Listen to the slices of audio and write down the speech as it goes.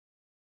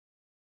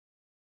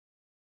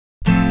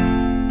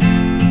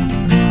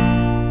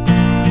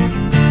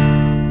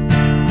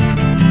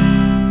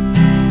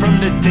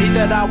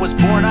that I was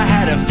born, I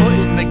had a foot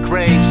in the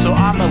grave. So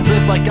I'ma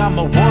live like I'm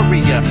a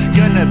warrior,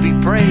 gonna be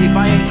brave,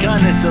 I ain't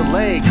gonna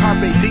delay.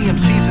 Carpe diem,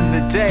 seizing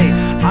the day.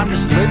 I'm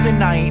just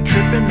living, I ain't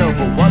tripping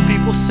over what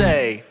people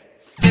say.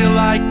 Feel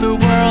like the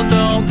world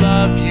don't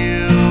love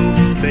you,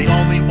 they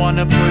only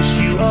wanna push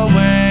you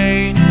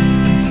away.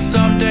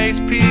 Some days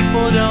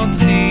people don't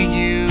see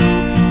you,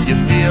 you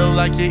feel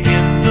like you're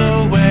in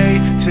the way.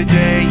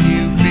 Today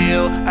you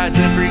feel as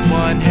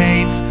everyone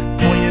hates,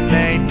 pointing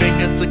their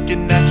fingers,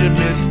 looking at your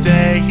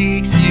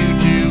mistakes. You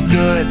do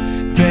good,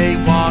 they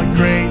want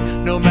great.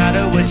 No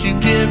matter what you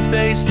give,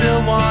 they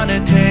still wanna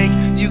take.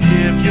 You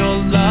give your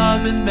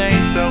love and they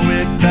throw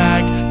it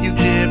back. You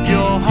give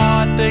your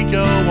heart, they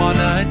go on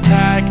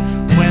attack.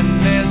 When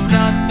there's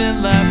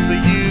nothing left for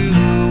you,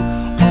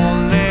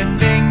 only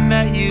thing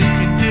that you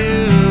can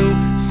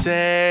do,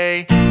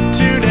 say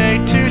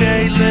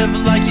today, live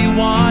like you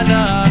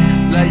wanna.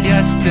 Let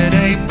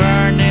yesterday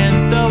burn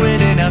and throw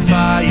it in a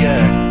fire,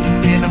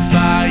 in a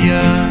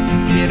fire,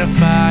 in a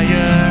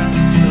fire.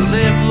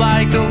 Live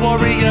like a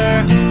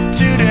warrior.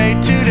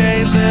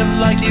 Today, live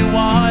like you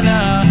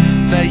wanna.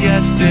 Let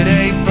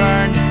yesterday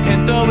burn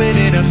and throw it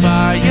in a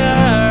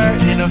fire,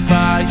 in a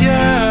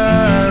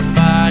fire,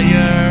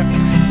 fire.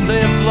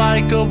 Live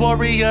like a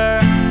warrior.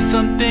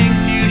 Some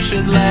things you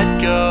should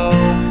let go,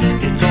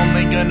 it's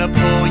only gonna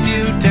pull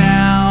you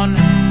down.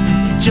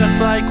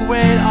 Just like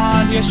weight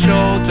on your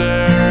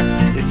shoulder,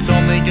 it's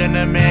only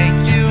gonna make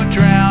you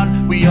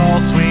drown. We all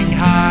swing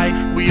high,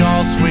 we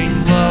all swing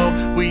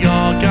low. We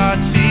all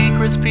got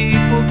secrets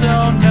people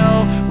don't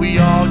know. We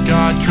all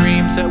got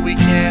dreams that we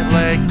can't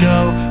let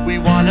go. We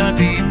wanna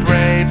be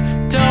brave,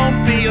 don't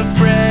be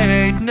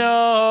afraid,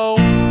 no.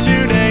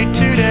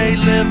 Today,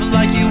 live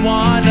like you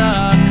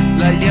wanna.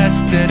 Let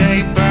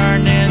yesterday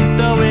burn and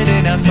throw it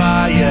in a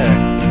fire,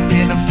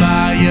 in a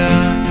fire,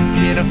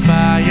 in a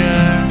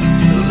fire.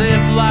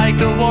 Live like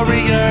a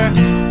warrior.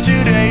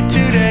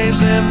 Today,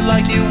 live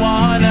like you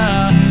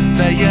wanna.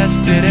 Let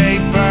yesterday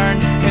burn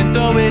and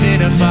throw it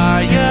in a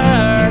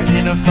fire,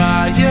 in a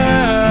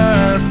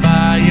fire,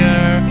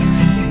 fire.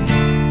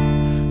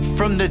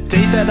 From the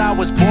day that I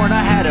was born,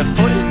 I had a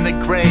foot in the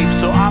grave.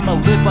 So I'ma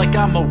live like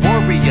I'm a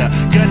warrior,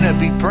 gonna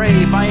be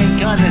brave, I ain't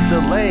gonna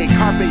delay.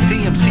 Carpe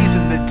diem,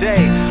 seizing the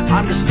day.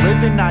 I'm just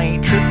living, I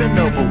ain't tripping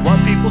over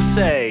what people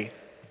say.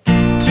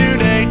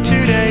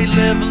 Today,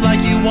 live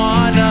like you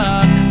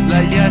wanna.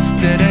 Let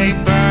yesterday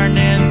burn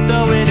and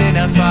throw it in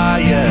a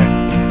fire,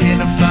 in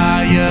a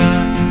fire,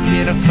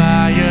 in a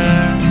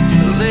fire.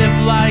 Live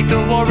like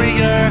a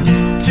warrior.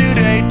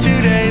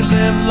 Today,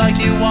 live like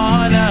you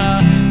wanna.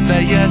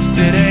 Let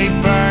yesterday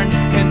burn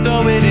and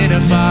throw it in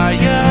a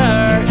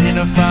fire, in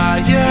a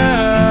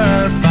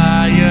fire,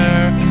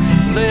 fire.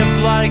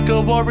 Live like a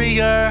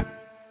warrior.